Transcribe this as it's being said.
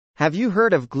Have you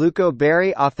heard of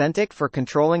GlucoBerry Authentic for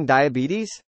controlling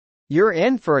diabetes? You're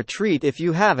in for a treat if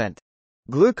you haven't.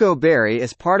 GlucoBerry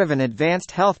is part of an advanced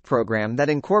health program that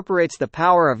incorporates the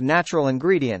power of natural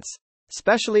ingredients,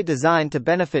 specially designed to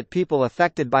benefit people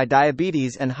affected by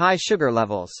diabetes and high sugar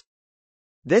levels.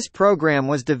 This program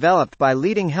was developed by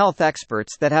leading health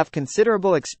experts that have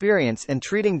considerable experience in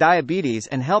treating diabetes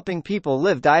and helping people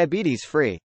live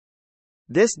diabetes-free.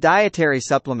 This dietary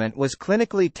supplement was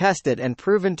clinically tested and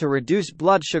proven to reduce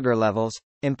blood sugar levels,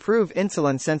 improve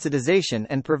insulin sensitization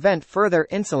and prevent further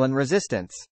insulin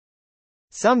resistance.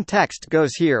 Some text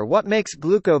goes here. What makes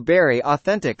GlucoBerry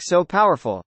Authentic so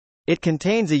powerful? It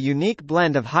contains a unique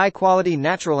blend of high-quality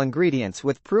natural ingredients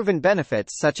with proven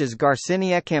benefits such as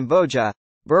garcinia cambogia,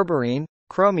 berberine,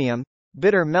 chromium,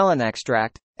 bitter melon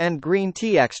extract, and green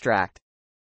tea extract.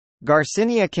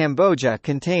 Garcinia cambogia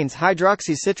contains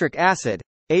hydroxycitric acid,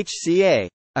 HCA,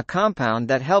 a compound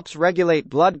that helps regulate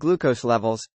blood glucose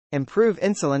levels, improve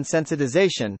insulin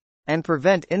sensitization, and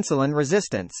prevent insulin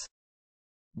resistance.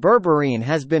 Berberine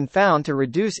has been found to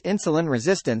reduce insulin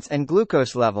resistance and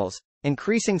glucose levels,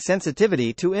 increasing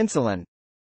sensitivity to insulin.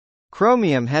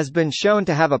 Chromium has been shown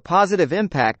to have a positive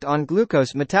impact on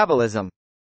glucose metabolism.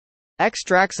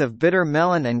 Extracts of bitter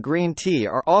melon and green tea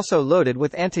are also loaded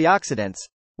with antioxidants,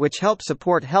 which help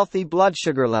support healthy blood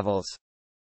sugar levels.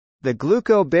 The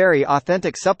GlucoBerry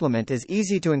Authentic supplement is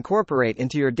easy to incorporate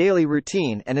into your daily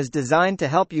routine and is designed to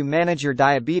help you manage your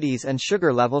diabetes and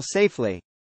sugar levels safely.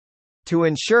 To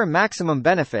ensure maximum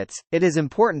benefits, it is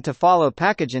important to follow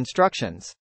package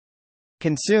instructions.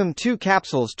 Consume 2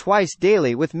 capsules twice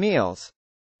daily with meals.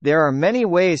 There are many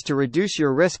ways to reduce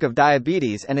your risk of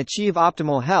diabetes and achieve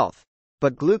optimal health,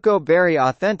 but GlucoBerry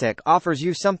Authentic offers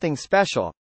you something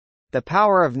special: the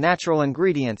power of natural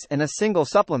ingredients in a single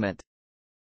supplement.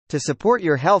 To support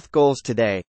your health goals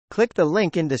today, click the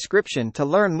link in description to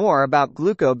learn more about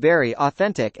GlucoBerry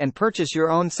Authentic and purchase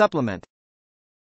your own supplement.